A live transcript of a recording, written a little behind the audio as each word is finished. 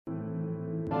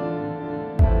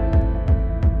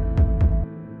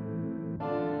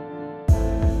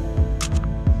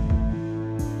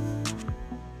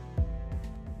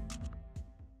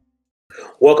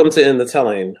Welcome to In the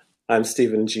Telling. I'm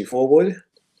Stephen G. Fullwood.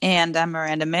 And I'm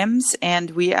Miranda Mims, and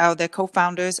we are the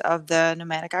co-founders of the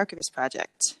Nomadic Archivist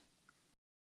Project.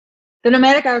 The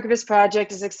Nomadic Archivist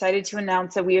Project is excited to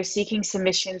announce that we are seeking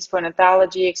submissions for an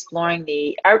anthology exploring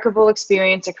the archival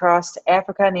experience across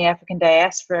Africa and the African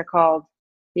diaspora called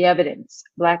The Evidence,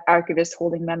 Black Archivists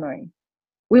Holding Memory.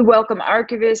 We welcome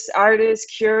archivists, artists,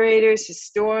 curators,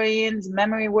 historians,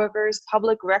 memory workers,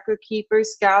 public record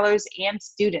keepers, scholars, and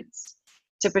students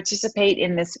to participate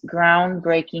in this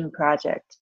groundbreaking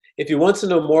project. If you want to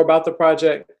know more about the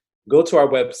project, go to our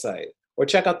website or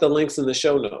check out the links in the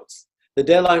show notes. The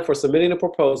deadline for submitting a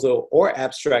proposal or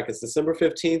abstract is December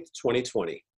 15th,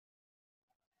 2020.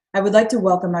 I would like to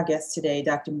welcome our guest today,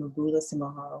 Dr. Mabula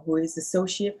Simohoro, who is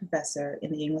Associate Professor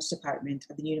in the English Department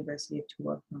of the University of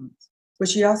Tours-France, where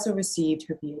she also received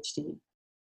her PhD.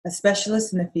 A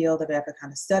specialist in the field of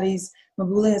Africana Studies,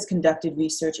 Mabula has conducted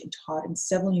research and taught in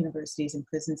several universities and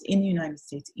prisons in the United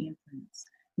States and France,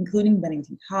 including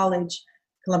Bennington College,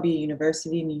 Columbia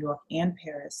University, New York and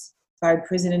Paris, Bard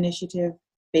Prison Initiative,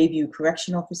 Bayview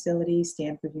Correctional Facility,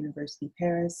 Stanford University,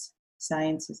 Paris,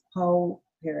 Sciences Po,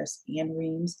 Paris and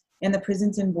Reims, and the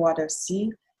prisons in Bois d'Arcy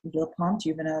and Villepinte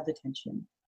Juvenile Detention.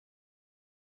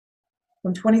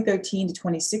 From 2013 to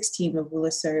 2016,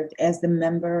 Mabula served as the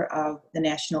member of the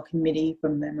National Committee for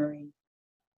Memory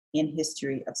and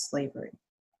History of Slavery.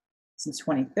 Since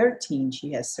 2013,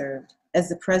 she has served as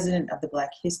the president of the Black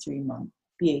History Month,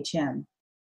 BHM,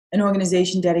 an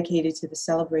organization dedicated to the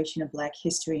celebration of Black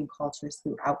history and cultures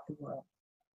throughout the world.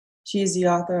 She is the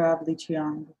author of Le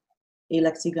Triangle, a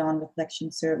lexicon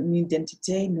réflexion sur une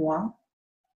identité noire.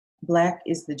 Black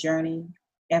is the journey,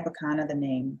 Africana the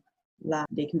name, La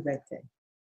Découverte.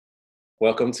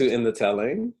 Welcome to In the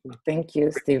Telling. Thank you,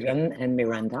 Stephen and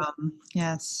Miranda.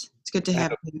 Yes, it's good to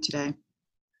have you today.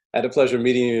 I had the pleasure of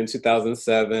meeting you in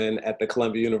 2007 at the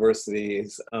Columbia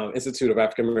University's Institute of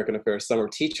African American Affairs Summer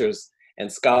Teachers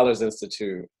and Scholars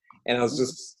Institute. And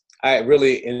I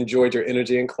really enjoyed your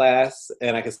energy in class,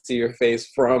 and I could see your face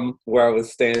from where I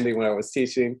was standing when I was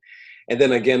teaching. And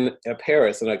then again at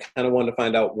Paris, and I kind of wanted to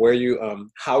find out where you,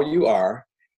 how you are,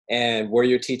 and where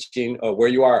you're teaching, or where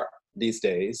you are these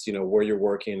days, you know, where you're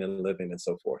working and living and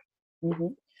so forth. Mm-hmm.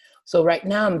 So right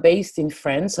now I'm based in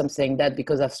France. I'm saying that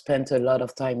because I've spent a lot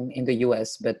of time in the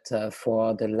US, but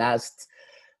for the last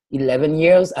 11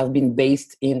 years, I've been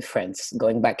based in France,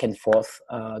 going back and forth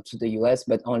to the US,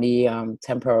 but only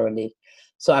temporarily.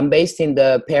 So I'm based in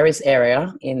the Paris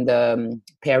area, in the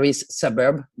Paris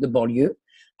suburb, the banlieue.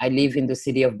 I live in the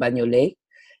city of Bagnolet,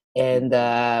 and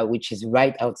which is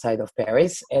right outside of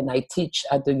Paris. And I teach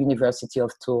at the University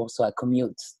of Tours, so I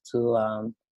commute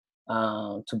to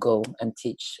go and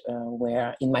teach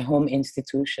where in my home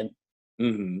institution.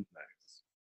 Mm-hmm.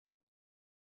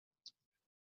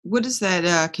 What is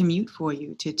that commute for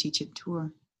you to teach at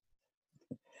Tours?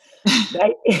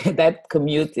 That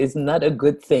commute is not a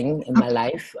good thing in my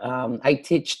life. I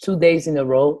teach 2 days in a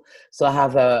row, so I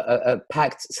have a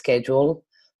packed schedule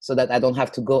so that I don't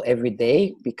have to go every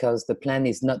day, because the plan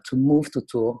is not to move to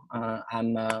Tours.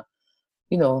 I'm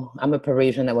a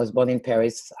Parisian. I was born in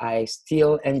Paris. I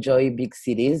still enjoy big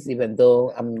cities, even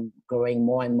though I'm growing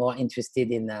more and more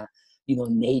interested in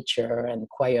nature and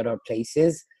quieter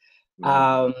places.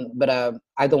 But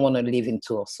I don't want to live in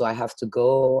Tours, so I have to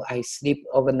go. I sleep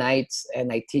overnight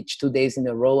and I teach 2 days in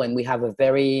a row, and we have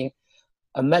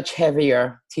a much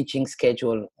heavier teaching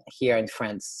schedule here in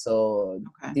France. So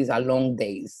These are long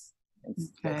days.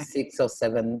 It's like 6 or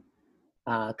 7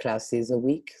 classes a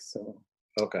week. So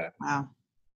wow.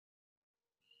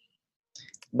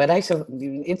 But I'm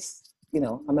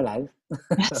alive.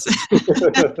 Yes.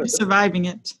 Surviving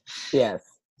it. Yes.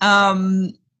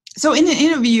 So in the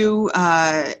interview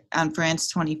on France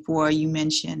 24, you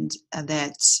mentioned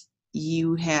that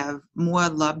you have more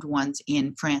loved ones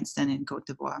in France than in Côte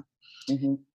d'Ivoire.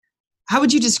 Mm-hmm. How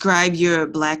would you describe your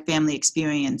Black family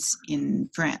experience in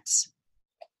France?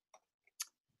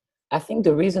 I think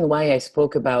the reason why I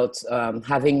spoke about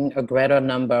having a greater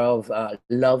number of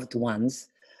loved ones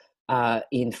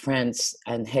in France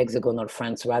and hexagonal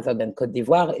France rather than Côte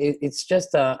d'Ivoire, it's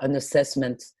just an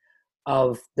assessment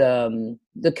of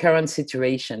the current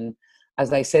situation.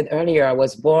 As I said earlier, I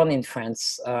was born in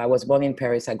France. I was born in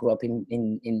Paris. I grew up in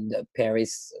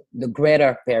the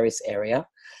greater Paris area.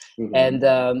 Mm-hmm.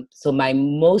 And so my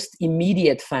most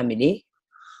immediate family,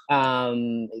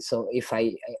 so if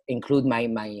I include my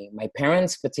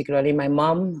parents, particularly my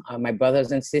mom, my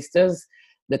brothers and sisters,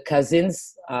 the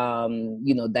cousins,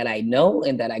 that I know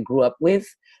and that I grew up with,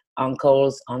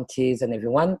 uncles, aunties, and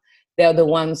everyone. They're the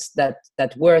ones that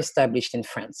were established in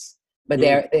France, but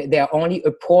they're only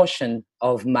a portion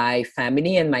of my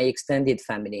family and my extended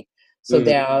family. So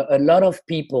there are a lot of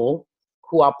people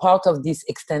who are part of this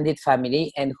extended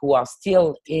family and who are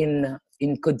still in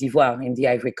Côte d'Ivoire, in the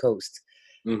Ivory Coast.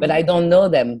 But I don't know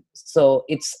them. So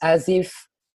it's as if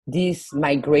this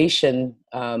migration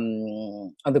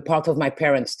on the part of my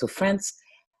parents to France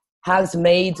has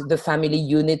made the family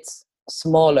unit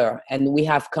smaller, and we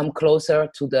have come closer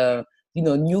to the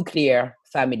nuclear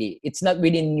family. It's not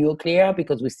really nuclear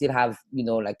because we still have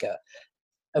like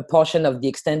a portion of the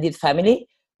extended family,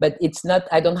 but it's not.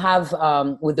 I don't have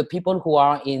with the people who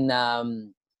are in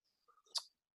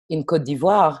Côte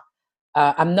d'Ivoire.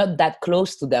 I'm not that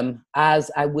close to them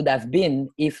as I would have been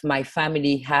if my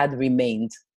family had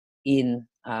remained in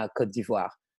Côte d'Ivoire.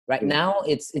 Right now,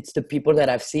 it's the people that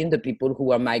I've seen, the people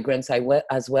who are migrants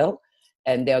as well,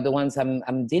 and they're the ones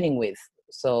I'm dealing with.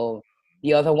 So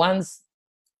the other ones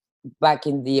back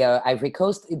in the Ivory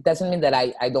Coast, it doesn't mean that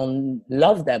I don't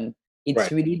love them.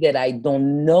 It's really that I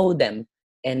don't know them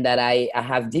and that I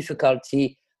have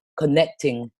difficulty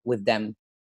connecting with them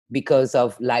because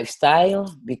of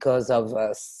lifestyle, because of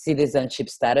citizenship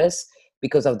status,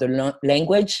 because of the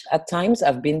language at times.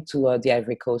 I've been to the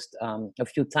Ivory Coast a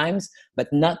few times, but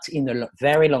not in a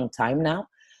very long time now.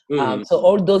 So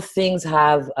all those things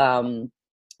have,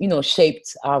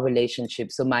 shaped our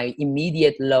relationship. So my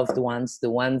immediate loved ones, the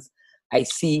ones I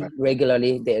see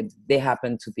regularly, they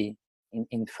happen to be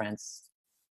in France.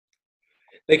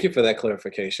 Thank you for that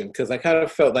clarification, because I kind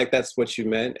of felt like that's what you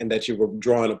meant and that you were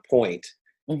drawing a point,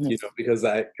 because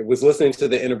I was listening to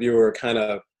the interviewer kind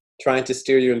of trying to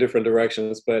steer you in different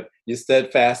directions, but you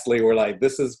steadfastly were like,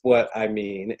 this is what I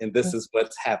mean, and this is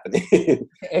what's happening.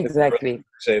 Exactly. Really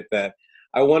appreciate that.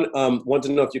 I want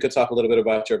to know if you could talk a little bit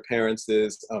about your parents'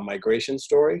 migration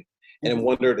story, and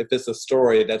wondered if it's a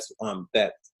story that's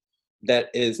that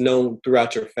is known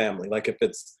throughout your family. Like if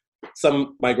it's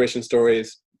some migration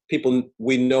stories, people,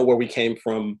 we know where we came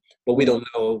from, but we don't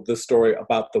know the story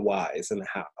about the whys and the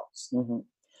hows.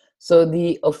 So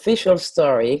the official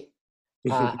story,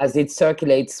 as it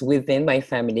circulates within my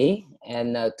family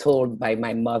and told by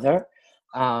my mother,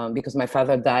 because my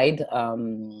father died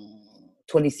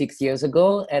 26 years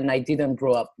ago, and I didn't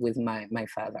grow up with my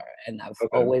father, and I've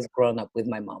always grown up with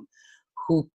my mom,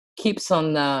 who keeps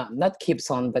on, not keeps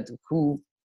on, but who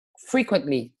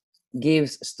frequently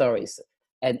gives stories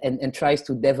and tries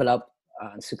to develop,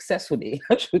 successfully,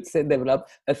 I should say, develop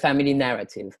a family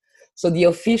narrative. So the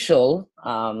official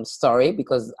story,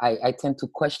 because I tend to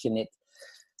question it,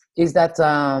 is that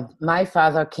my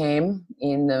father came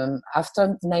in after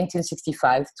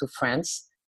 1965 to France,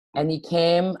 and he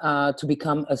came to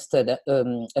become a student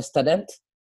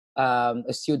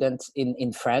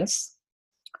in France.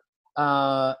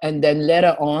 And then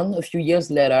later on, a few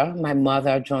years later, my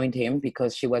mother joined him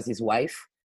because she was his wife,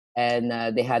 and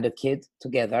they had a kid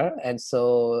together. And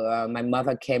so my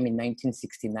mother came in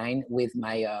 1969 with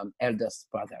my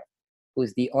eldest brother,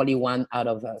 who's the only one out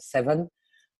of 7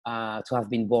 to have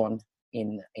been born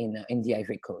in the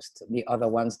Ivory Coast. The other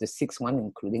ones, the 6th one,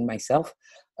 including myself,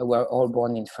 were all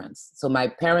born in France. So my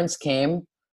parents came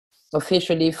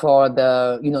officially for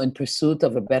in pursuit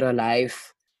of a better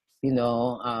life,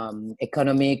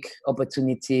 economic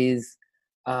opportunities,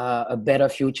 a better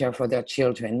future for their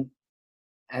children.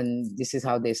 And this is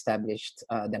how they established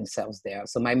themselves there.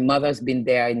 So my mother's been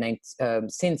there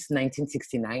since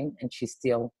 1969, and she's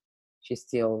still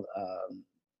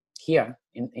here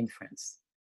in France.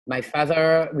 My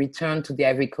father returned to the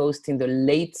Ivory Coast in the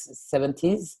late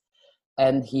 70s,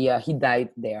 and he died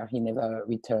there. He never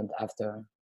returned after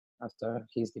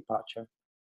his departure.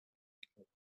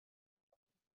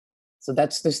 So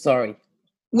that's the story.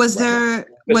 Was there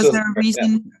a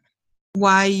reason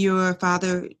why your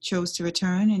father chose to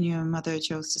return and your mother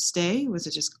chose to stay? Was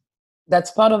it just...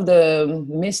 That's part of the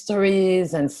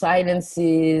mysteries and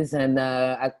silences, and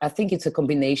I think it's a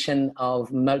combination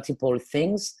of multiple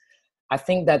things. I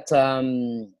think that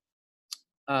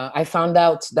I found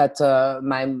out that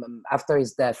after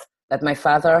his death, that my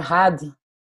father had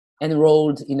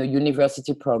enrolled in a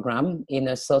university program in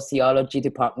a sociology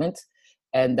department,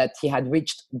 and that he had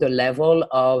reached the level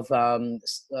of a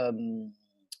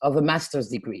master's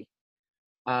degree.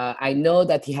 I know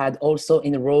that he had also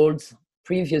enrolled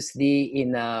previously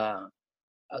in a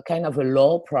kind of a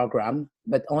law program,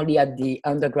 but only at the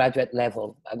undergraduate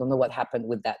level. I don't know what happened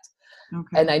with that.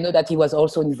 Okay. And I know that he was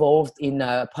also involved in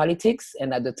politics,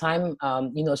 and at the time,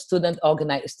 student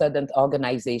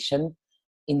organization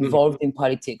involved in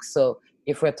politics. So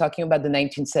if we're talking about the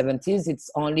 1970s, it's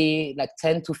only like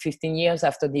 10 to 15 years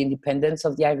after the independence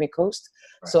of the Ivory Coast.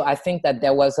 Right. So I think that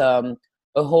there was a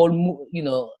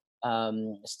whole,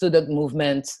 student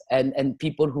movement and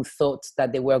people who thought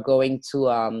that they were going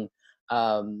to,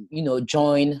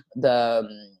 join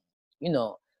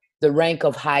the rank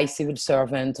of high civil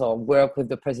servant or work with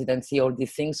the presidency, all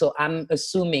these things. So I'm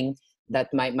assuming that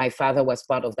my father was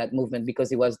part of that movement because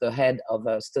he was the head of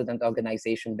a student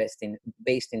organization based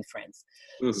in France.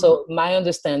 Mm-hmm. So my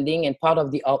understanding and part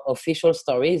of the official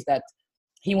story is that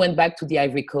he went back to the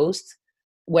Ivory Coast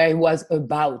where he was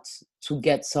about to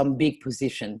get some big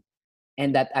position.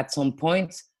 And that at some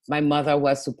point, my mother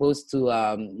was supposed to,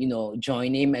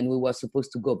 join him and we were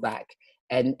supposed to go back.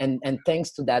 And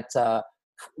thanks to that,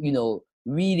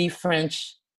 really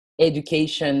French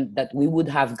education that we would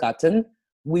have gotten,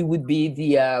 we would be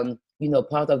the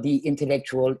part of the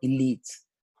intellectual elite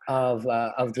of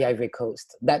the Ivory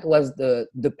Coast. That was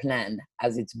the plan,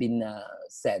 as it's been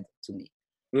said to me.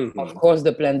 Mm-hmm. Of course,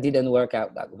 the plan didn't work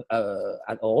out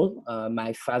at all.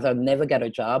 My father never got a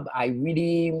job. I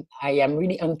am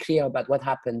really unclear about what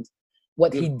happened,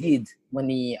 what he did when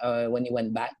he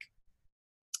went back.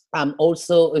 I'm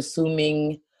also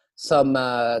assuming some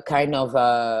kind of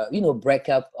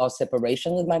breakup or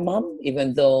separation with my mom,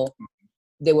 even though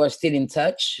they were still in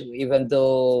touch, even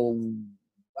though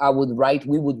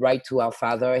we would write to our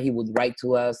father, he would write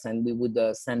to us, and we would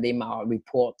send him our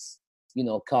reports,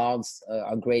 cards,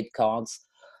 our grade cards.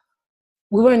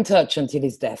 We were in touch until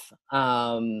his death.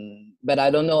 But I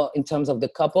don't know, in terms of the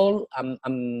couple,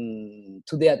 I'm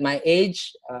today at my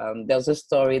age, there's a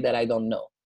story that I don't know.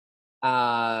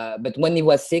 But when he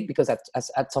was sick, because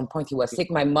at some point he was sick,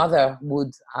 my mother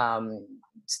would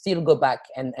still go back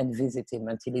and visit him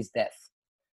until his death.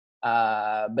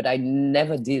 But I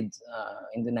never did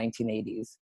in the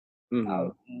 1980s. Mm-hmm.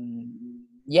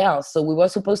 So we were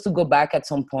supposed to go back at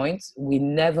some point. We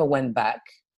never went back.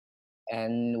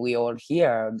 And we all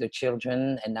here, the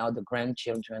children and now the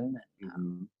grandchildren.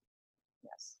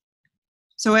 Yes.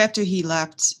 So after he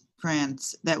left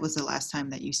France, that was the last time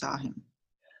that you saw him?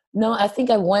 No, I think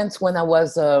I went when I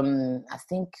was,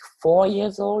 4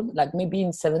 years old, like maybe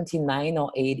in 79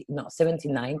 or 80, no,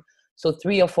 79. So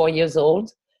 3 or 4 years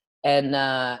old. And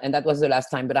that was the last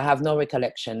time, but I have no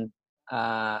recollection.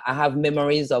 I have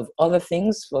memories of other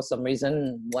things for some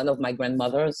reason. One of my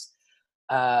grandmothers,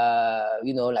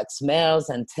 like smells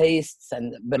and tastes,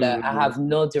 but I have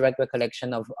no direct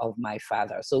recollection of my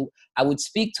father. So I would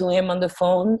speak to him on the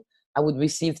phone. I would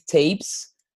receive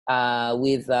tapes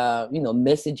with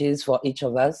messages for each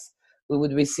of us. We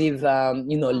would receive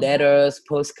letters,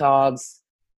 postcards.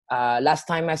 Last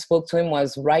time I spoke to him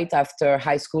was right after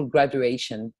high school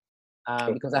graduation.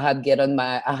 Because I had gotten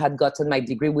my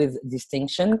degree with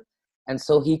distinction, and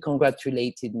so he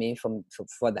congratulated me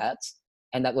for that,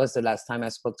 and that was the last time I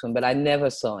spoke to him. But I never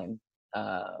saw him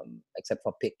except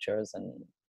for pictures, and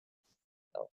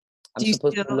so I'm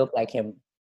supposed to look like him.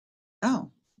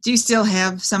 Oh, do you still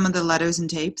have some of the letters and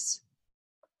tapes?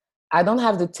 I don't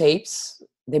have the tapes.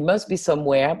 They must be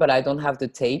somewhere, but I don't have the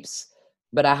tapes.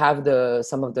 But I have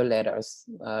some of the letters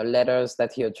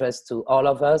that he addressed to all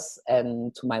of us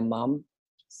and to my mom.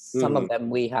 Some of them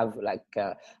we have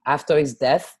after his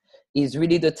death is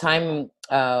really the time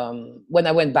when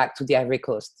I went back to the Ivory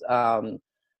Coast.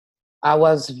 I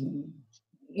was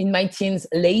in my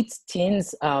late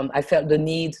teens. I felt the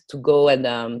need to go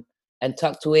and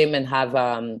talk to him and have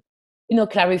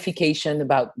clarification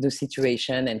about the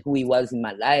situation and who he was in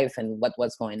my life and what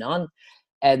was going on.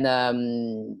 And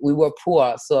we were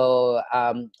poor. So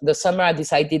the summer I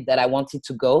decided that I wanted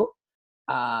to go.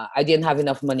 I didn't have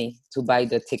enough money to buy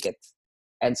the ticket.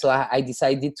 And so I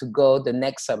decided to go the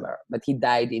next summer, but he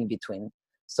died in between.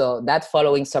 So that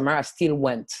following summer, I still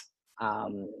went.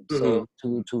 So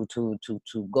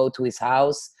to go to his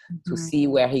house, to see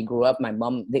where he grew up. My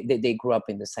mom, they grew up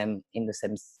in the same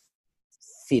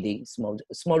city,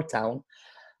 small town.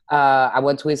 I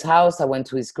went to his house, I went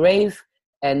to his grave.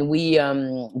 And we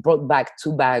brought back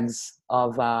 2 bags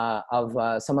of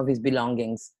some of his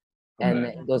belongings.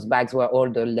 And those bags were all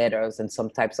the letters and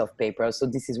some types of paper. So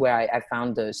this is where I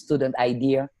found the student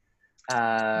idea,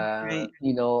 and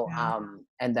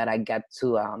that I got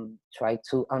to try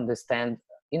to understand,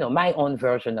 my own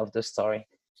version of the story.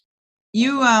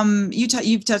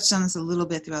 You've touched on this a little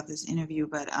bit throughout this interview,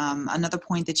 but another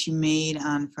point that you made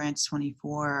on France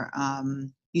 24,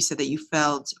 you said that you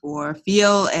felt or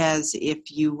feel as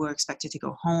if you were expected to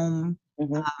go home,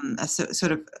 a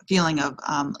sort of feeling of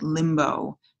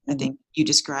limbo. I think you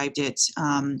described it,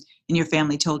 and your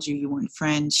family told you weren't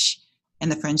French,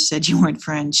 and the French said you weren't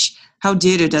French. How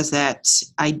did or does that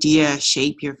idea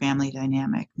shape your family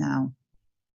dynamic now?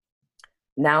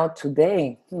 Now,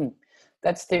 today,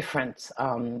 that's different.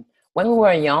 When we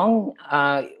were young,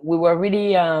 we were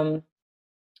really,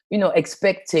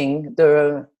 expecting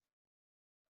the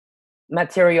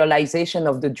materialization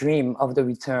of the dream of the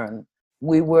return.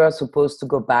 We were supposed to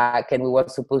go back, and we were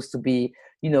supposed to be,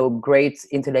 great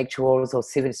intellectuals or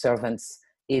civil servants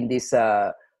in this,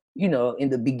 in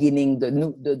the beginning,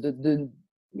 the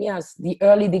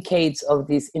early decades of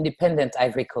this independent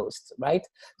Ivory Coast, right?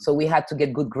 So we had to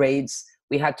get good grades.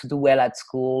 We had to do well at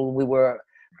school.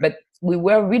 But we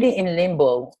were really in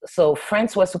limbo. So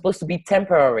France was supposed to be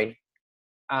temporary.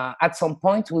 At some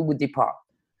point, we would depart.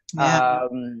 Yeah.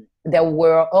 There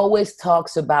were always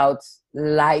talks about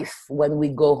life when we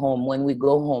go home, when we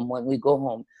go home, when we go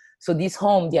home. So this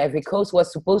home, the Ivory Coast,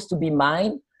 was supposed to be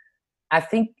mine. I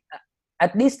think,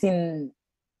 at least in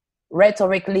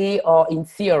rhetorically or in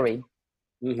theory,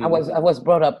 I was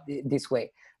brought up this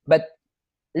way. But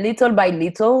little by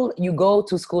little, you go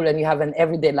to school and you have an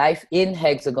everyday life in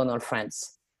hexagonal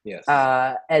France. Yes.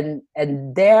 And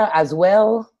there as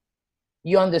well,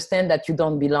 you understand that you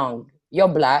don't belong. You're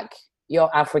Black,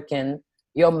 you're African,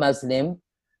 you're Muslim,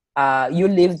 you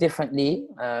live differently.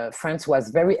 France was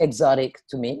very exotic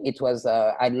to me. It was,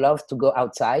 I loved to go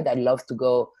outside. I loved to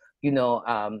go,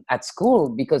 at school,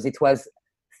 because it was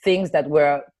things that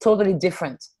were totally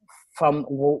different from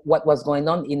what was going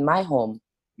on in my home.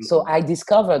 So I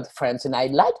discovered France, and I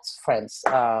liked France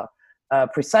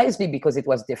precisely because it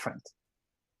was different.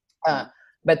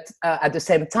 But at the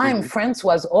same time, France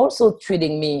was also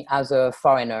treating me as a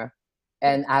foreigner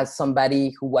and as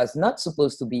somebody who was not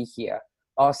supposed to be here,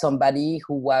 or somebody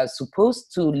who was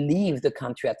supposed to leave the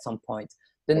country at some point.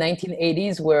 The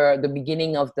 1980s were the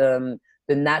beginning of the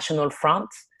National Front,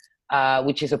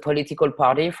 which is a political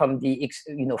party from the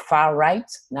far right.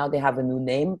 Now they have a new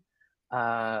name.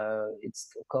 It's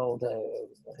called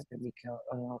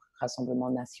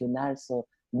Rassemblement National, so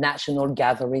National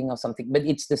Gathering or something. But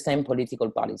it's the same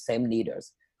political party, same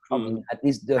leaders. I mean, at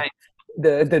least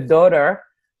the daughter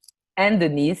and the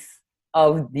niece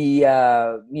of the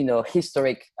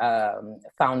historic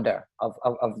founder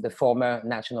of the former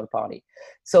National Party.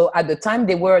 So at the time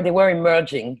they were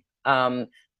emerging,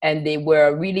 and they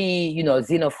were really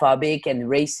xenophobic and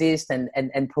racist,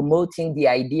 and promoting the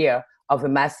idea of a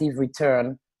massive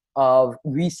return of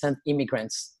recent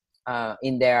immigrants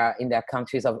in their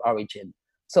countries of origin.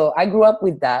 So I grew up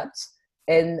with that,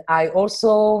 and I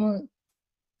also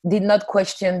did not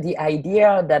question the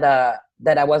idea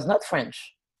that I was not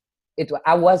French.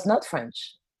 I was not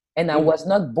French, and I was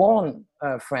not born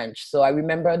French. So I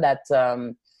remember that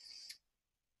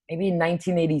maybe in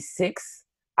 1986,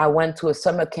 I went to a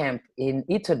summer camp in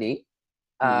Italy,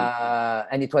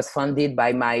 and it was funded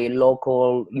by my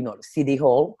local, city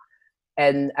hall.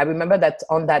 And I remember that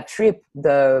on that trip,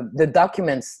 the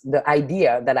documents, the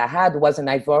idea that I had was an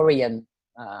Ivorian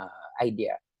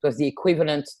idea. It was the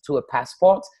equivalent to a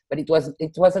passport, but it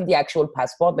wasn't the actual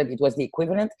passport, but it was the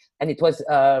equivalent, and it was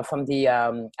from the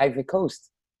Ivory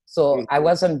Coast. So I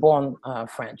wasn't born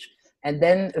French. And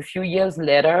then a few years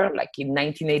later, like in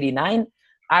 1989,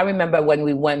 I remember when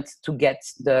we went to get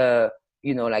the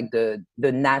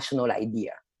national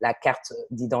idea, la carte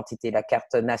d'identité, la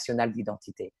carte nationale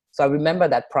d'identité. So I remember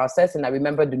that process, and I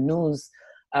remember the news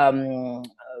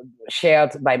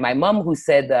shared by my mom, who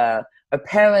said,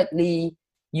 apparently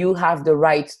you have the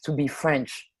right to be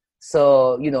French.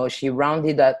 So, she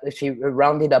rounded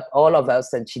up all of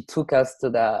us, and she took us to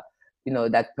the,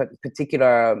 that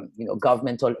particular,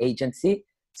 governmental agency,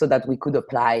 so that we could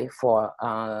apply for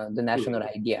the national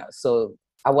idea. So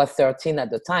I was 13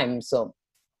 at the time. So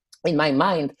in my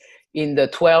mind, in the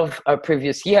 12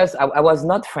 previous years, I was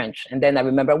not French. And then I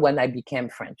remember when I became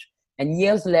French. And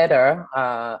years later,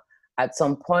 at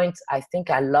some point, I think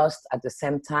I lost at the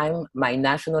same time my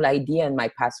national ID and my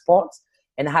passport,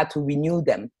 and I had to renew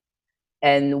them.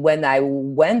 And when I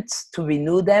went to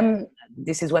renew them,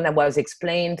 this is when I was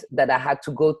explained that I had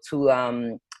to go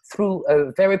to through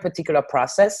a very particular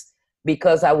process,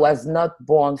 because I was not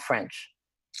born French.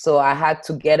 So I had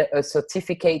to get a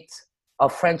certificate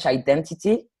of French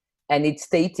identity, and it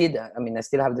stated, I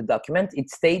still have the document, it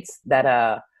states that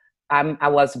I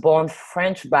was born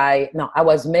French I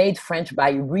was made French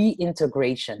by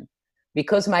reintegration,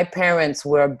 because my parents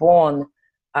were born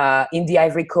in the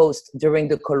Ivory Coast during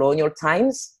the colonial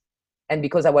times, and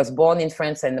because I was born in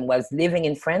France and was living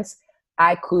in France,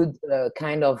 I could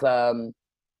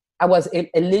I was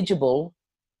eligible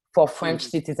for French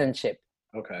citizenship.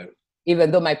 Okay. Even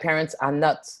though my parents are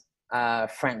not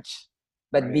French.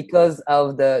 But because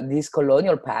of this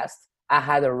colonial past, I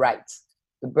had a right.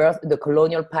 The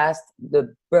colonial past,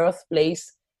 the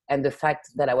birthplace, and the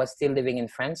fact that I was still living in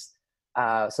France.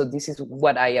 So this is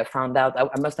what I found out.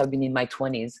 I must have been in my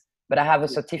 20s, but I have a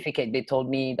certificate. They told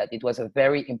me that it was a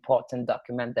very important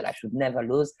document that I should never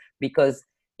lose because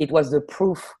it was the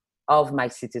proof of my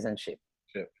citizenship.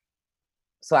 Sure.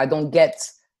 So I don't get,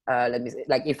 let me say,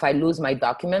 like if I lose my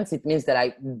documents, it means that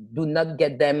I do not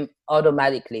get them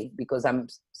automatically because I'm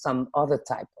some other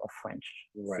type of French.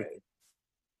 Right.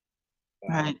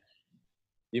 Right.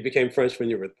 You became French when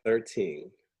you were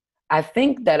 13. I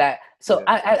think that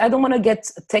I don't want to get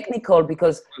technical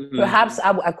because perhaps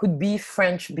I could be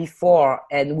French before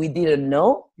and we didn't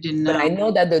know. But I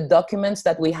know that the documents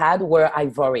that we had were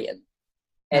Ivorian.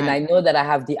 And I know that I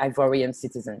have the Ivorian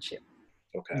citizenship.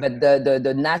 Okay. But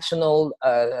the national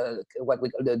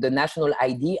the national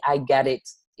ID, I got it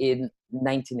in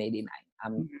 1989.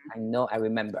 I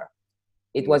remember.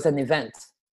 It was an event.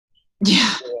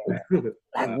 Yeah.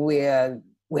 Like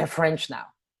we're French now.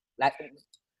 Like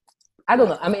I don't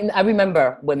know. I mean, I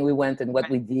remember when we went and what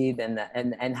we did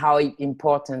and how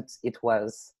important it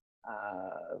was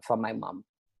for my mom.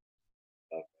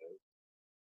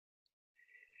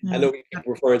 I know we keep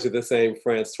referring to the same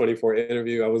France 24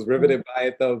 interview. I was riveted by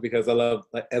it though, because I love,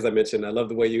 as I mentioned, I love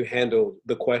the way you handled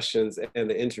the questions and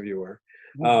the interviewer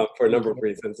for a number of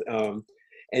reasons.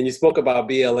 And you spoke about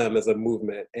BLM as a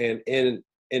movement, and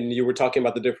you were talking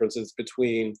about the differences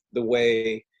between the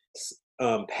way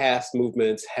past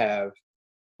movements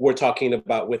we're talking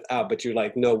about without, but you're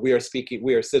like, no, we are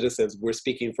citizens, we're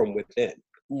speaking from within,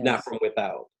 not from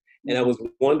without. And I was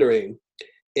wondering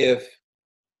if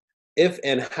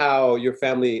and how your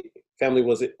family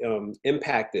was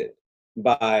impacted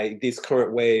by these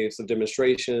current waves of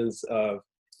demonstrations, of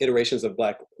iterations of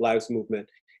Black Lives Movement,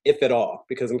 if at all,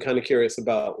 because I'm kind of curious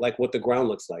about like what the ground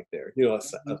looks like there. You know,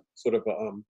 a sort of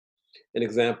an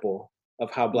example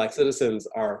of how Black citizens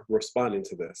are responding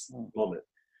to this moment.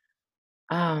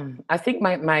 I think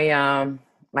my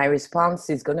response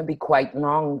is going to be quite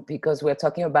long because we're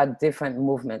talking about different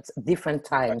movements, different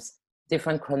times,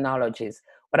 different chronologies.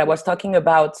 What I was talking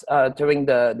about during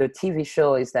the TV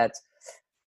show is that,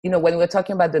 you know, when we're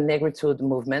talking about the Negritude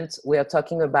movement, we are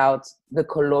talking about the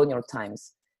colonial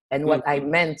times. And what I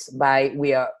meant by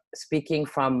we are speaking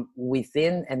from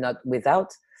within and not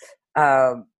without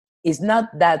is not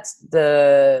that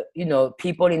the, you know,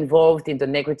 people involved in the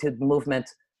Negritude movement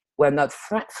were not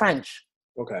French.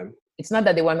 Okay. It's not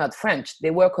that they were not French.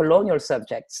 They were colonial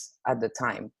subjects at the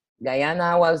time.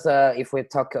 Guyana was, if we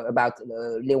talk about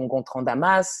Léon Gontran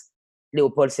Damas,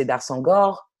 Léopold Sédar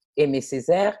Senghor, Aimé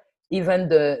Césaire, even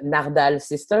the Nardal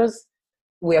sisters.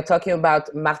 We are talking about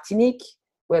Martinique.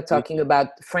 We're talking about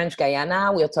French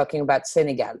Guyana. We're talking about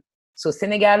Senegal. So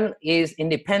Senegal is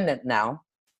independent now,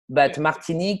 but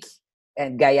Martinique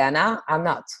and Guyana are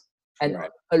not, and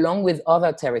along with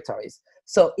other territories.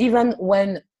 So even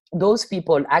when those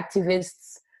people,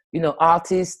 activists, you know,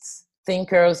 artists,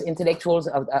 thinkers, intellectuals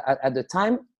at the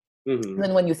time,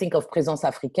 then when you think of Présence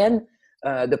Africaine,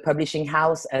 the publishing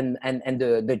house and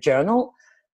the journal,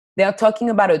 they are talking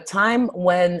about a time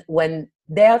when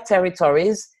their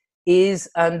territories is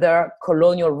under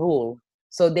colonial rule.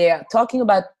 So they are talking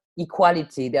about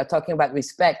equality, they are talking about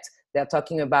respect, they are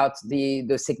talking about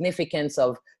the significance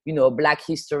of, you know, Black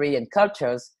history and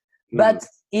cultures, but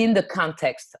in the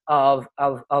context of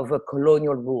a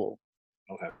colonial rule.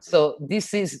 Okay. So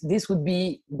this would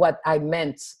be what I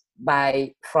meant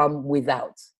by from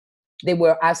without. They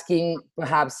were asking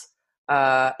perhaps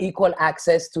equal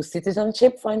access to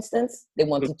citizenship, for instance. They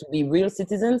wanted to be real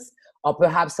citizens, or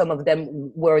perhaps some of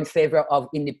them were in favor of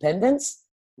independence.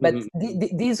 But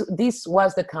this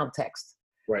was the context.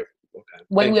 Right. Okay.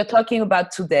 When we're talking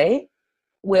about today,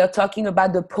 we're talking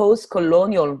about the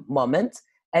post-colonial moment,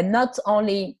 and not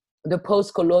only the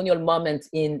post-colonial moment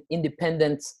in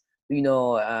independent, you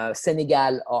know,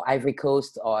 Senegal or Ivory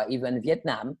Coast or even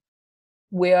Vietnam.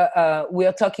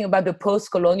 We're talking about the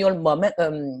post-colonial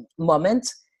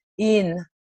moment in,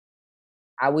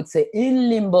 I would say, in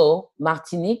limbo,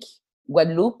 Martinique,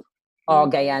 Guadeloupe, or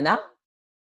Guyana,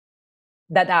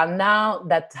 that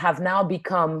have now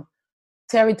become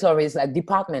territories like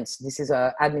departments. This is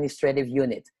an administrative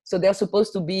unit. So they're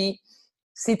supposed to be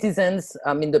citizens.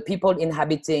 I mean, the people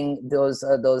inhabiting those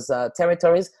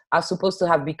territories are supposed to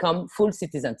have become full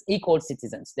citizens, equal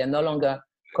citizens. They're no longer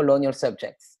colonial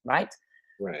subjects, right?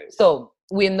 Right. So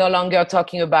we're no longer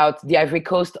talking about the Ivory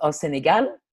Coast or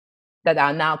Senegal that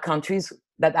are now countries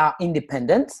that are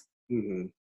independent,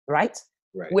 right?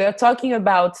 Right. We're talking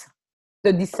about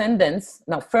the descendants.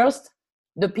 Now, first,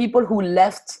 the people who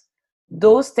left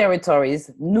those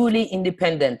territories newly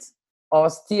independent are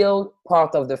still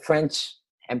part of the French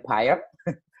Empire,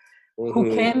 who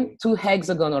Mhm. came to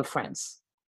hexagonal France.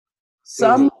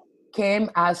 Some came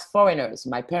as foreigners,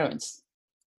 my parents.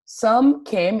 Some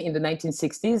came in the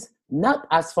 1960s not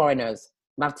as foreigners,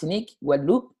 Martinique,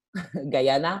 Guadeloupe,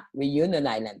 Guyana, Reunion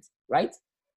Island, right?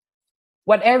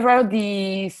 Whatever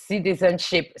the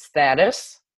citizenship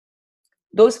status,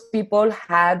 those people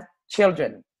had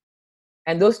children,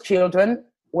 and those children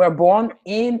were born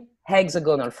in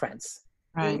hexagonal France,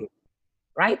 Right.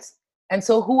 right? And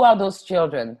so who are those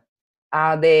children?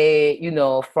 Are they,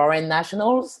 foreign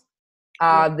nationals?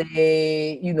 Are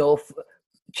they,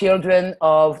 children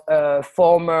of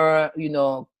former,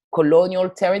 colonial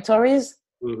territories?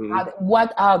 Mhm.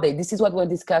 What are they? This is what we're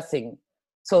discussing.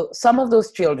 So some of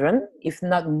those children, if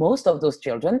not most of those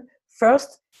children,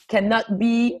 first cannot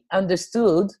be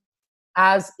understood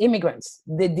as immigrants.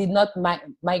 They did not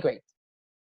migrate.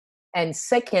 And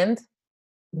second,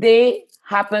 they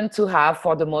happen to have,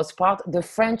 for the most part, the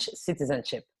French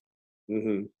citizenship.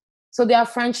 Mhm. So they are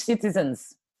French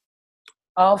citizens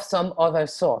of some other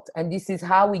sort. And this is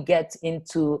how we get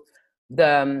into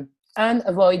the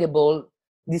unavoidable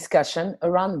discussion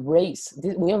around race.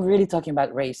 We are really talking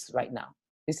about race right now.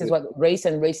 This is what race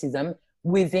and racism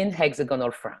within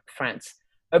hexagonal France,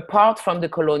 apart from the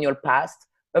colonial past,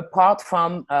 apart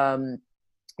from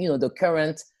the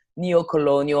current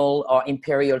neo-colonial or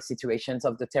imperial situations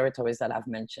of the territories that I've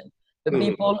mentioned. The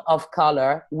people of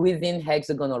color within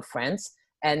hexagonal France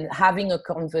and having a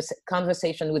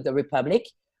conversation with the Republic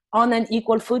on an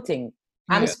equal footing.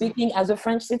 I'm speaking as a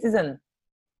French citizen.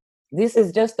 This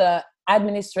is just an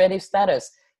administrative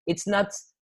status. It's not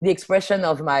the expression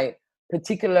of my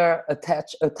particular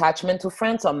attachment to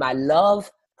France or my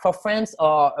love for France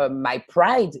or my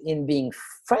pride in being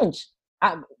French.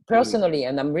 Personally,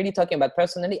 and I'm really talking about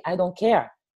personally, I don't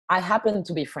care. I happen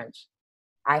to be French.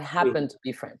 I happen to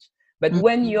be French. But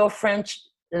when you're French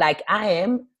like I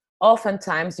am,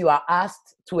 oftentimes you are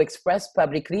asked to express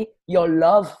publicly your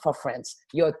love for France,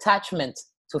 your attachment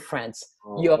to France,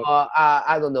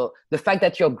 I don't know, the fact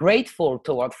that you're grateful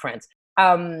toward France.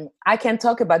 I can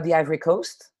talk about the Ivory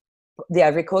Coast. The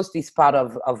Ivory Coast is part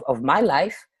of my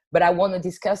life, but I want to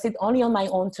discuss it only on my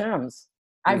own terms.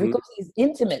 Ivory Coast is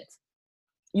intimate.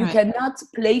 You cannot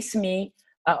place me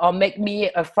or make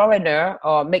me a foreigner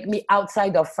or make me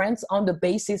outside of France on the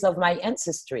basis of my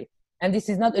ancestry. And this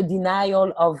is not a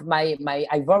denial of my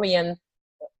Ivorian,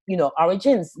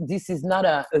 origins. This is not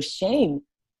a shame.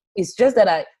 It's just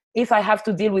that if I have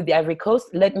to deal with the Ivory Coast,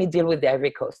 let me deal with the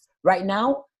Ivory Coast. Right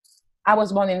now, I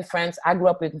was born in France. I grew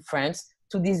up in France.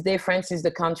 To this day, France is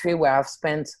the country where I've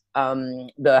spent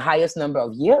the highest number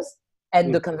of years.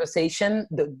 And the conversation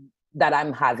that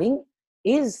I'm having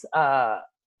is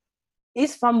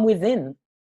from within,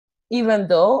 even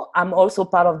though I'm also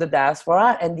part of the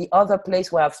diaspora. And the other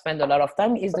place where I've spent a lot of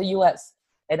time is the US.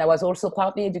 And I was also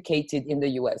partly educated in the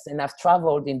US. And I've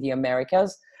traveled in the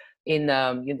Americas, in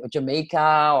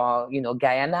Jamaica or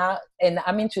Guyana. And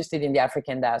I'm interested in the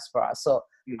African diaspora. So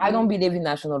I don't believe in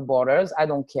national borders. I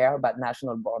don't care about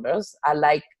national borders. I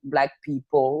like Black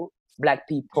peoples,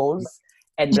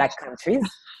 and Black countries.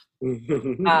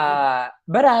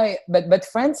 But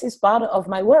France is part of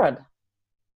my world.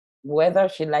 Whether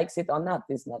she likes it or not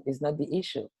is not the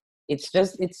issue. It's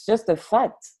just a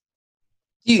fact.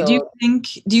 Do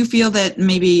you feel that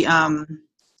maybe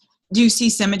do you see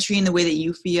symmetry in the way that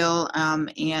you feel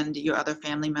and your other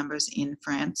family members in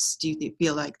France? Do you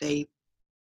feel like they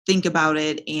think about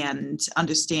it and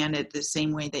understand it the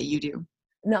same way that you do?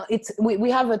 No, we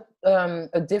have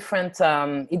a different.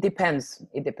 It depends.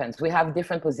 We have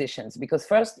different positions because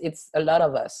first it's a lot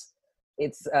of us.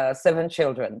 It's 7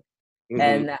 children,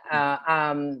 and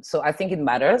so I think it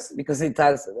matters because it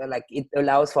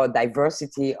allows for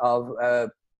diversity of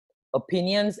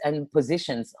opinions and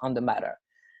positions on the matter.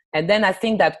 And then I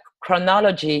think that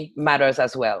chronology matters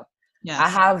as well. Yes. I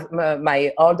have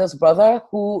my oldest brother,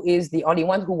 who is the only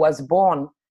one who was born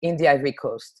in the Ivory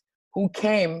Coast, who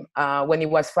came when he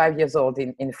was 5 years old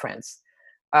in France,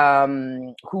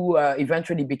 who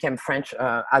eventually became French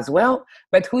as well,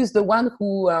 but who's the one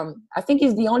who, I think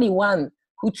is the only one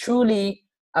who truly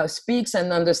speaks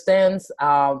and understands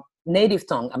our native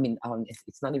tongue. I mean,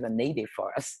 it's not even native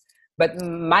for us, but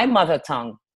my mother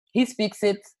tongue. He speaks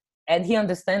it and he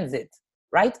understands it,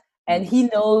 right? And he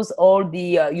knows all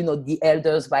the the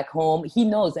elders back home. He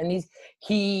knows, and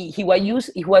he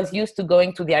was used to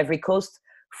going to the Ivory Coast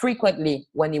frequently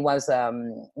when he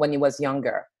was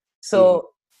younger.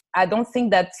 So I don't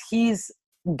think that his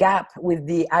gap with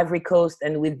the Ivory Coast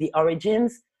and with the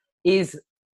origins is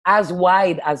as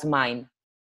wide as mine.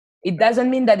 It doesn't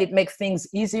mean that it makes things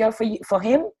easier for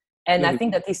him, And I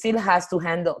think that he still has to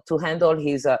handle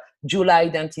his Jula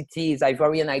identity, his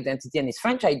Ivorian identity, and his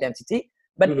French identity.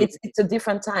 But it's a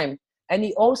different time. And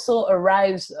he also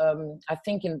arrives, I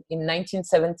think, in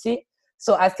 1970.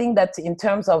 So I think that in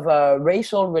terms of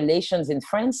racial relations in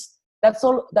France, that's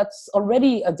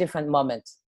already a different moment.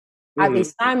 At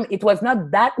this time, it was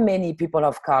not that many people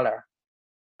of color.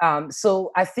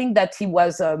 So I think that he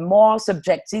was more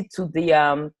subjected to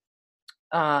the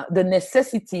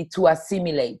necessity to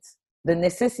assimilate, the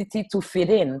necessity to fit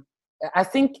in. I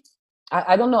think,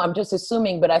 I don't know, I'm just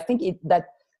assuming, but I think that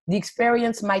the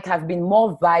experience might have been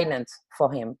more violent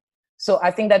for him. So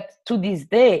I think that to this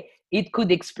day, it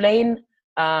could explain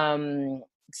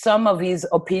some of his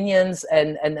opinions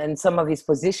and some of his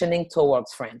positioning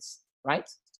towards France, right?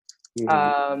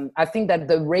 I think that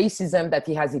the racism that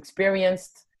he has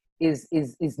experienced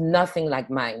is nothing like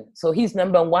mine. So he's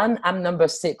number 1, I'm number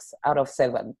 6 out of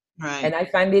 7. Right. And I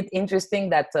find it interesting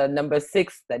that number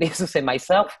 6, that is to say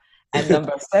myself, and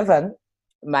number 7,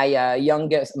 my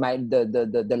youngest,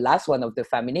 the last one of the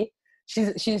family,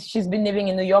 she's been living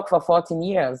in New York for 14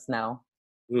 years now.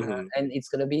 And it's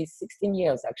going to be 16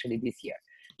 years actually this year.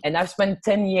 And I've spent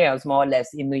 10 years more or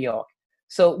less in New York.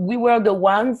 So we were the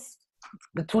ones,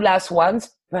 the 2 last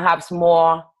ones, perhaps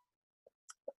more,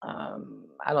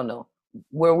 I don't know,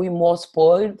 were we more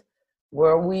spoiled?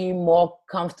 Were we more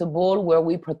comfortable? Were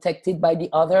we protected by the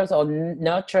others or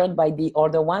nurtured by the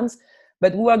other ones?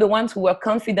 But we were the ones who were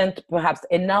confident perhaps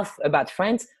enough about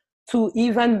France to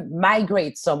even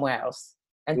migrate somewhere else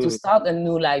and to start a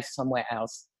new life somewhere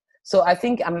else. So I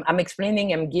think I'm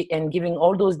explaining and giving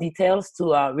all those details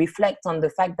to reflect on the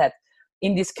fact that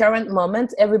in this current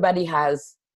moment, everybody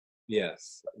has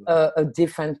a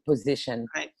different position.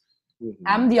 Right.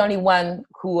 I'm the only one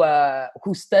who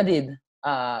studied,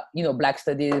 Black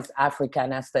studies,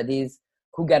 Africana studies,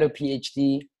 who got a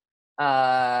PhD,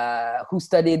 who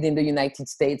studied in the United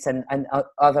States and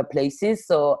other places.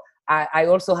 So I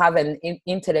also have an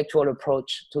intellectual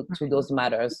approach to those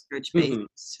matters.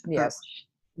 Yes.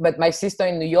 But my sister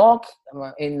in New York,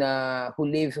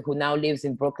 who now lives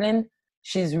in Brooklyn,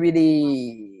 she's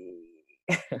really,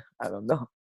 I don't know.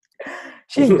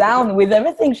 She's down with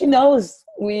everything. She knows.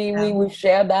 We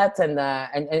share that,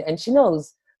 and she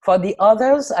knows. For the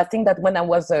others, I think that when I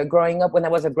was growing up, when I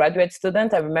was a graduate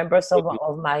student, I remember some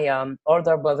of my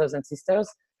older brothers and sisters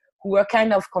who were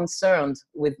kind of concerned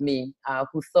with me,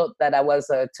 who thought that I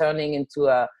was turning into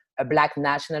a Black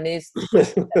nationalist,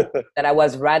 that I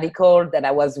was radical, that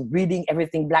I was reading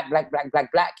everything black,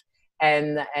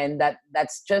 and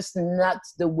that's just not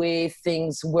the way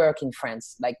things work in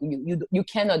France. Like you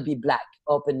cannot be Black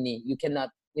openly. You cannot,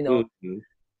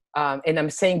 and I'm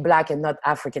saying Black and not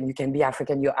African. You can be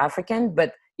African, you're African,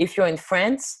 but if you're in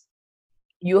France,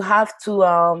 you have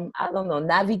to,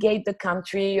 navigate the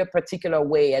country a particular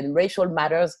way, and racial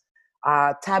matters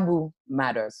are taboo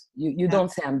matters. You don't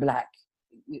say I'm Black.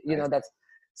 You know, that's,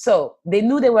 so they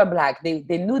knew they were Black. They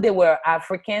knew they were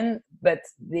African, but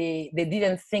they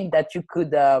didn't think that you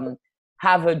could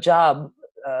have a job,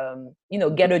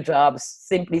 get a job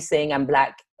simply saying I'm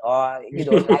Black, or,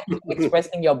 like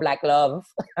expressing your Black love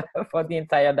for the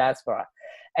entire diaspora.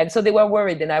 And so they were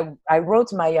worried. And I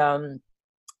wrote my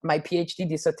my PhD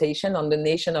dissertation on the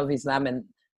Nation of Islam in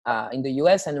the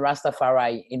US and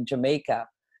Rastafari in Jamaica.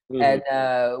 And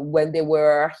when they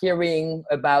were hearing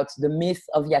about the myth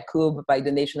of Yaqub by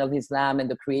the Nation of Islam and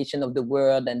the creation of the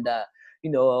world, and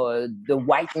the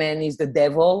white man is the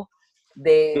devil,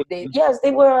 they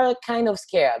were kind of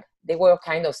scared. They were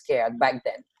kind of scared back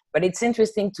then. But it's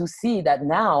interesting to see that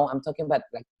now, I'm talking about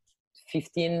like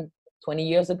 15, 20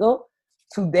 years ago,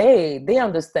 today they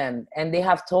understand, and they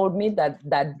have told me that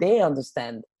they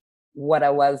understand what I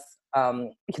was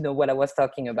what I was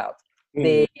talking about.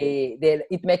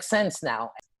 It makes sense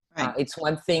now. Right. It's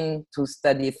one thing to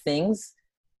study things.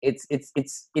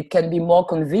 It can be more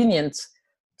convenient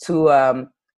to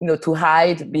to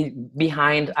hide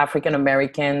behind African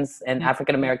Americans and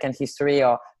African American history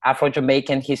or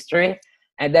Afro-Jamaican history,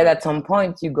 and then at some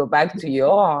point you go back to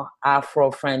your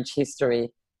Afro-French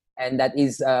history, and that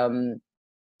is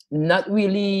not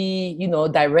really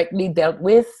directly dealt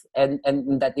with, and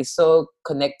that is so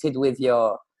connected with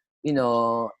your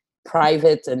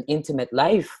private and intimate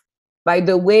life. By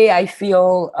the way, I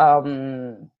feel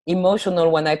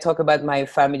emotional when I talk about my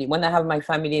family, when I have my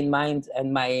family in mind,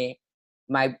 and my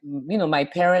my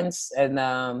parents and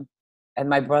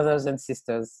my brothers and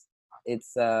sisters.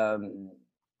 It's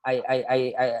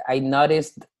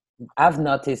I've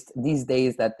noticed these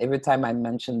days that every time I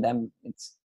mention them,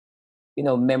 it's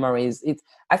memories.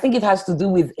 I think it has to do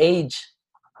with age.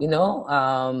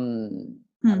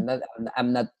 Hmm.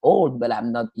 I'm not old, but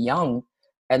I'm not young.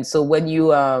 And so when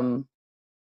you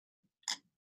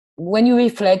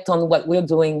reflect on what we're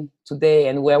doing today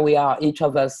and where we are, each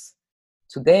of us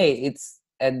today, it's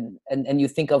and you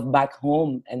think of back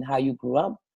home and how you grew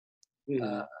up.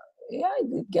 Mhm. Yeah,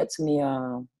 it gets me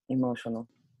emotional.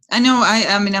 I know.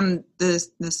 I mean, I'm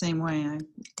the same way.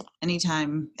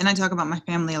 Anytime, and I talk about my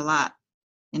family a lot,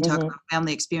 and talk Mhm. about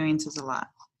family experiences a lot.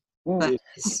 Mm. But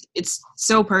it's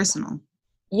so personal.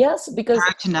 Yes, because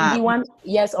Hard to on the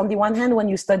not. one hand, when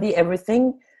you study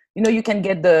everything, you can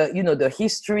get the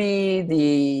history,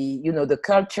 the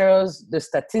cultures, the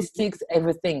statistics,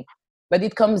 everything. But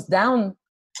it comes down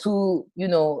to,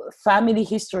 family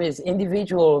histories,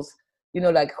 individuals,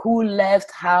 like who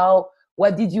left, how,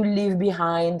 what did you leave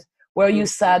behind? Were you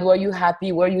sad? Were you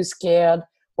happy? Were you scared?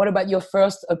 What about your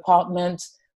first apartment?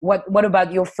 What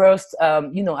about your first, I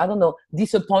don't know,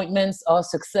 disappointments or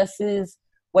successes?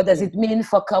 What does it mean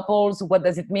for couples? What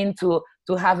does it mean to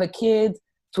have a kid,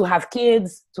 to have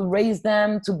kids, to raise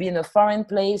them, to be in a foreign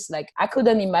place? Like I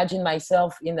couldn't imagine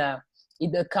myself in a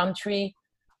country,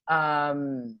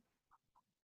 the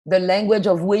language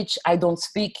of which I don't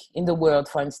speak in the world,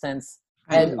 for instance,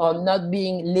 Right. and or not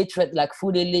being literate, like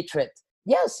fully literate.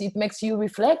 Yes, it makes you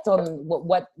reflect on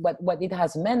what it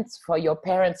has meant for your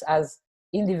parents as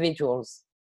individuals.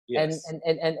 Yes.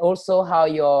 And also how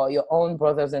your own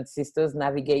brothers and sisters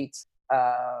navigate.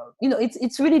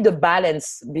 It's really the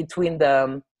balance between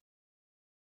the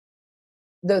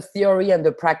theory and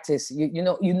the practice.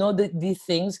 These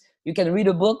things. You can read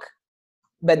a book,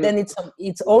 but then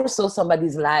it's also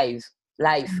somebody's life,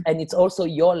 and it's also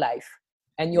your life,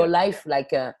 and your Yeah. life,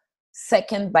 like a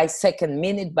second by second,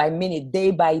 minute by minute,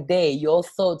 day by day, your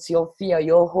thoughts, your fear,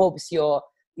 your hopes, you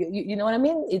know what I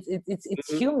mean. It's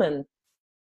Mhm. human.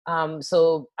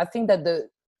 So I think that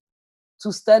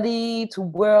to study, to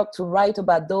work, to write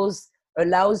about those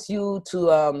allows you to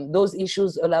those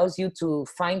issues allows you to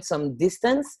find some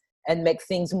distance and make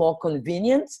things more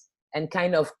convenient and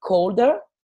kind of colder.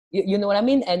 You know what I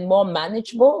mean, and more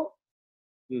manageable.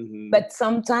 Mhm. But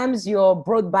sometimes you're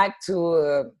brought back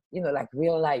to like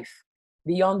real life,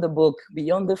 beyond the book,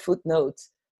 beyond the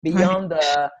footnotes, Right. beyond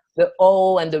the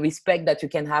awe and the respect that you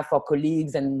can have for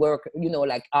colleagues and work,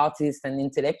 like artists and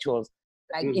intellectuals,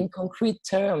 like Mhm. in concrete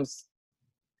terms.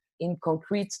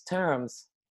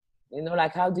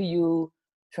 Like how do you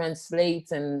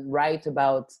translate and write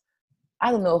about,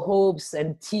 I don't know, hopes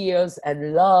and tears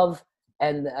and love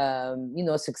and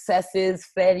successes,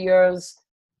 failures,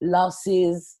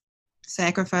 losses,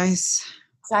 Sacrifice.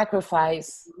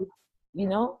 sacrifice, you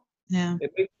know? Yeah.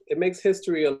 It makes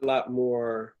history a lot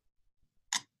more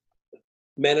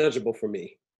manageable for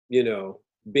me, you know,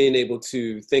 being able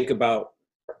to think about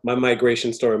my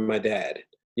migration story of my dad,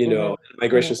 Mm-hmm.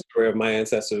 migration story of my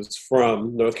ancestors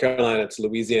from North Carolina to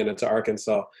Louisiana to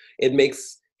Arkansas. It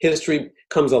makes history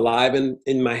comes alive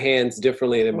in my hands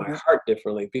differently and in my Mm-hmm. heart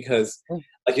differently because,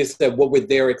 like you said, what were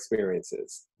their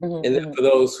experiences? Mm-hmm. And then for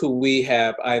those who we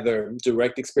have either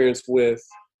direct experience with,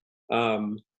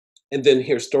 and then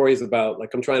hear stories about,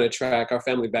 like I'm trying to track our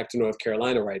family back to North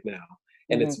Carolina right now.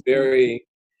 And Mm-hmm.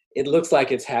 it looks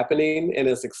like it's happening and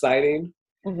it's exciting,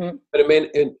 Mm-hmm. but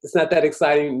it's not that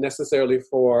exciting necessarily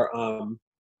for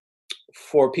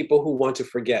people who want to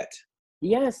forget.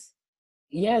 Yes,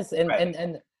 yes, and Right. and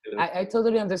and I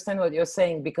totally understand what you're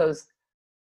saying, because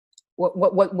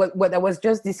what I was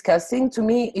just discussing to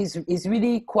me is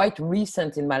really quite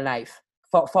recent in my life.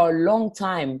 For a long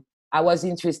time, I was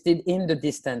interested in the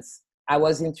distance. I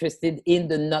was interested in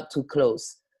the not too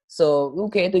close. So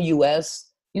okay, the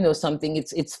US, something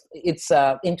it's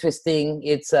interesting,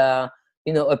 it's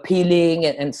appealing,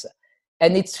 and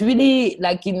it's really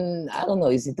like in, I don't know,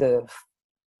 is it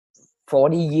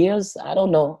 40 years? I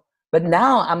don't know. But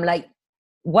now I'm like,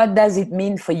 what does it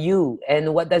mean for you?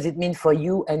 And what does it mean for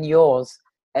you and yours?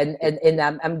 And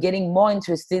I'm getting more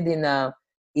interested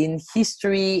in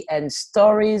history and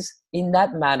stories in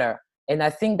that manner. And I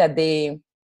think that they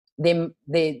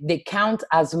count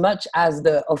as much as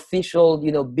the official,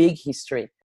 big history.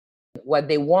 What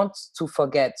they want to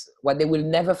forget, what they will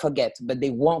never forget, but they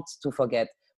want to forget,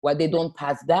 what they don't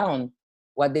pass down,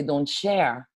 what they don't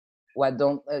share, what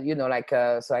don't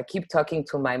so I keep talking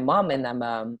to my mom, and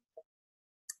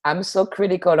I'm so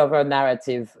critical of her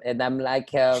narrative, and I'm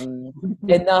like,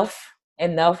 enough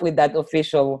with that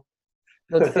official,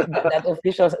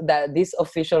 this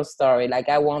official story. Like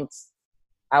I want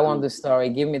the story.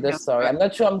 Give me the Yeah. story. I'm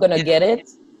not sure I'm gonna Yeah. get it,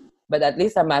 but at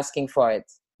least I'm asking for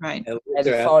it. Right. And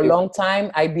for a long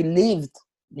time, I believed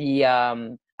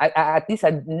at least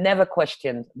I never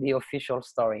questioned the official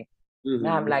story.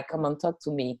 Now I'm like, come on, talk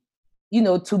to me.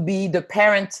 to be the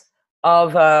parent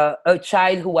of a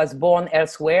child who was born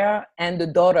elsewhere and the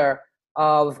daughter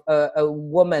of a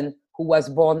woman who was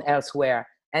born elsewhere,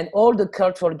 and all the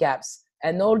cultural gaps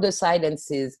and all the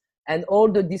silences and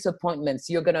all the disappointments.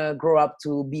 You're going to grow up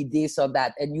to be this or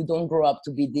that, and you don't grow up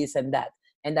to be this and that.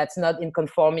 And that's not in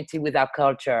conformity with our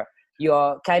culture.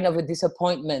 You're kind of a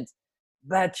disappointment,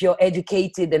 but you're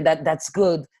educated, and that's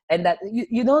good. And that,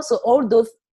 so all those,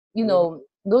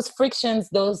 those frictions,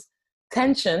 those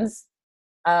tensions,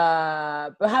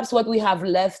 perhaps what we have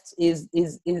left is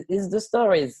the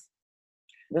stories,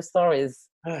 but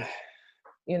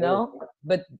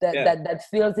that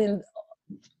fills in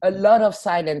a lot of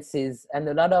silences and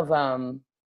a lot of, I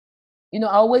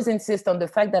always insist on the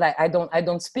fact that I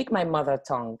don't speak my mother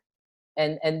tongue.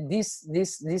 And this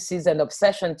is an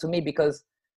obsession to me, because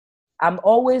I'm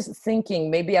always thinking,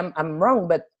 maybe I'm wrong,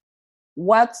 but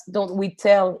what don't we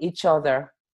tell each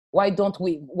other?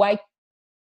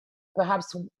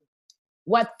 Perhaps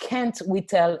what can't we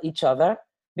tell each other?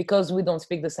 Because we don't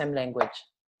speak the same language.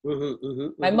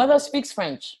 My mother speaks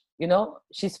French,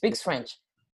 she speaks French,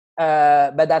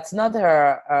 but that's not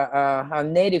her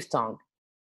native tongue.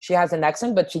 She has an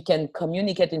accent, but she can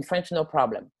communicate in French, no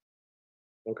problem.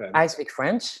 Okay. I speak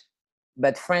French,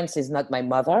 but French is not my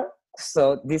mother.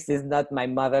 So this is not my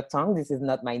mother tongue. This is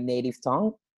not my native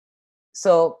tongue.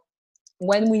 So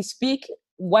when we speak,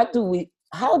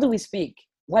 how do we speak?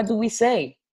 What do we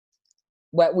say?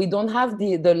 Well, we don't have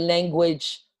the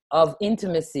language of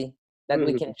intimacy that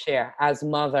we can share as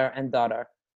mother and daughter.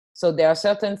 So there are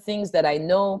certain things that I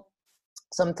know.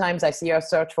 Sometimes I see her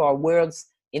search for words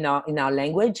in our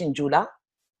language, in Jula.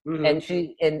 And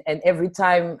she and every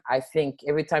time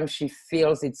she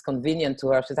feels it's convenient to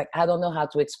her, she's like, I don't know how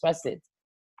to express it.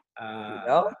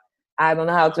 I don't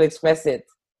know how to express it.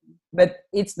 But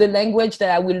it's the language that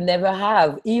I will never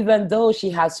have, even though she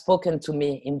has spoken to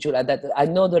me in Jula, that I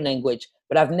know the language,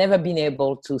 but I've never been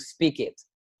able to speak it.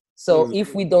 So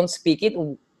if we don't speak it,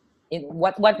 in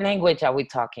what language are we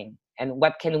talking? And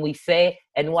what can we say?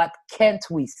 And what can't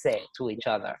we say to each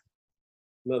other?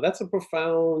 No, that's a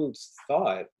profound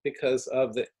thought, because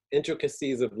of the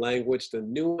intricacies of language, the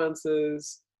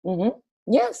nuances.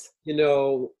 Yes.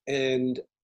 And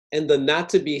the not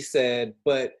to be said,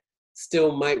 but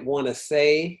still might want to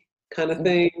say kind of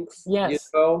things. Yes.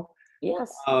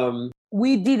 Yes.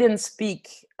 We didn't speak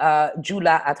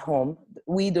Jula at home,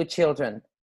 we the children,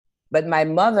 but my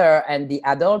mother and the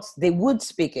adults, they would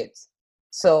speak it.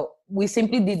 So we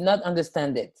simply did not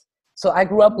understand it. So I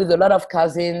grew up with a lot of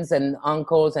cousins and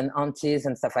uncles and aunties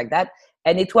and stuff like that.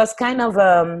 And it was kind of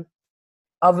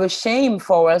a shame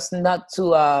for us not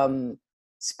to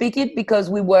speak it, because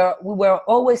we were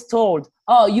always told,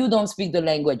 oh, you don't speak the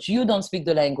language. You don't speak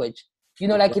the language.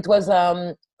 Like it was,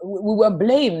 we were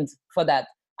blamed for that,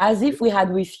 as if we had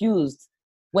refused,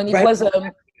 when it was,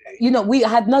 we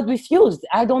had not refused.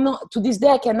 I don't know, to this day,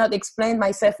 I cannot explain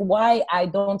myself why I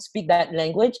don't speak that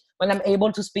language when I'm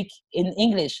able to speak in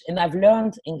English, and I've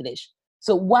learned English.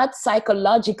 So what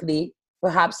psychologically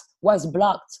perhaps was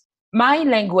blocked? My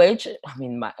language,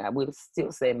 I will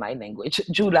still say my language,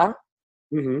 Jula,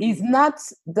 is not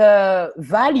the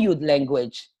valued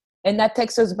language. And that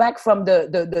takes us back from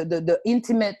the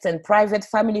intimate and private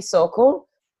family circle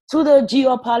to the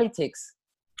geopolitics.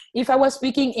 If I was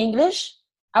speaking English,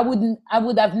 I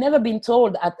would have never been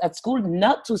told at school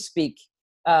not to speak,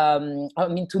 to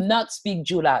not speak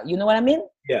Jula. You know what I mean?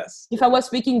 Yes. If I was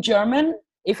speaking German,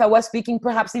 if I was speaking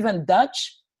perhaps even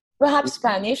Dutch, perhaps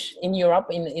Spanish in Europe,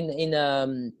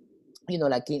 in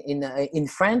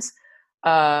France,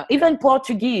 even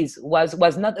Portuguese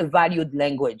was not a valued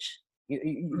language,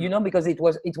 because it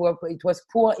was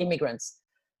poor immigrants.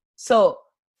 So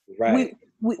right.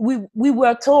 we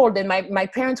were told, and my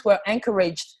parents were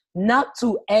encouraged not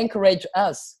to encourage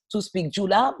us to speak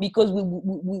Jula, because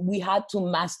we had to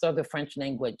master the French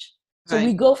language. So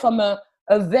we go from a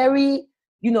very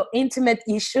intimate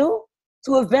issue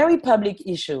to a very public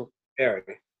issue. Very.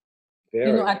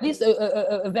 At least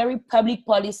a very public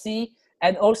policy,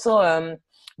 and also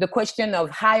the question of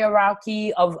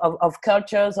hierarchy of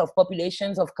cultures, of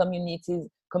populations, of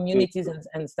communities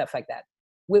and stuff like that.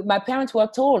 My parents were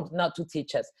told not to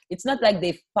teach us. It's not like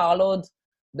they followed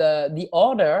the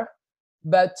order,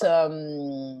 but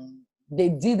they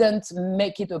didn't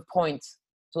make it a point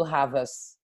to have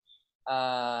us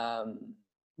learn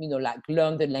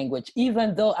the language,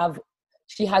 even though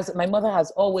my mother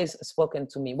has always spoken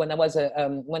to me when I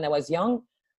was young.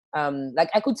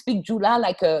 I could speak Jula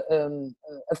like a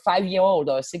 5-year-old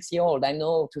or a 6-year-old. I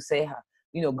know to say,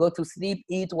 go to sleep,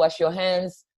 eat, wash your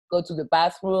hands, go to the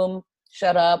bathroom,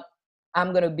 shut up.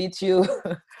 I'm gonna beat you,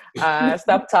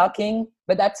 stop talking.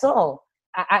 But that's all.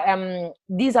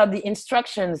 These are the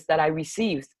instructions that I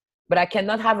received, but I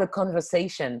cannot have a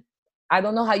conversation. I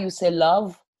don't know how you say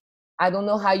love. I don't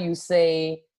know how you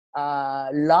say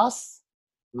loss.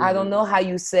 I don't know how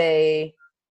you say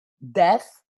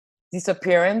death,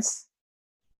 disappearance,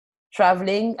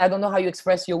 traveling. I don't know how you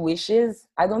express your wishes.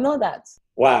 I don't know that.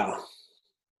 Wow.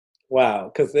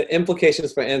 Because the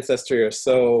implications for ancestry are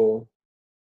so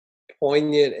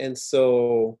poignant and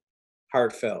so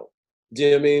heartfelt. Do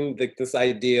you know what I mean? This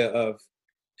idea of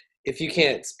if you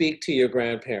can't speak to your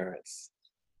grandparents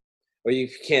or you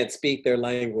can't speak their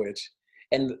language,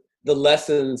 and the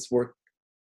lessons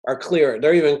are clear.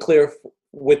 They're even clear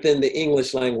within the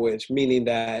English language, meaning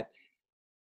that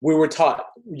we were taught,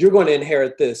 you're going to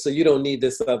inherit this, so you don't need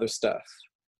this other stuff.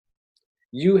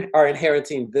 You are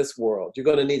inheriting this world. You're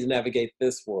going to need to navigate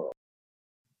this world.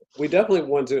 We definitely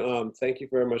want to thank you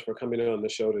very much for coming on the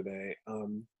show today.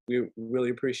 We really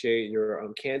appreciate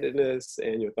your candidness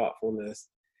and your thoughtfulness.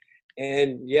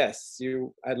 And yes,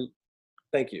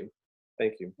 thank you.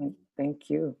 Thank you. Thank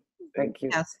you. Thank you.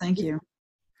 Yes, thank you.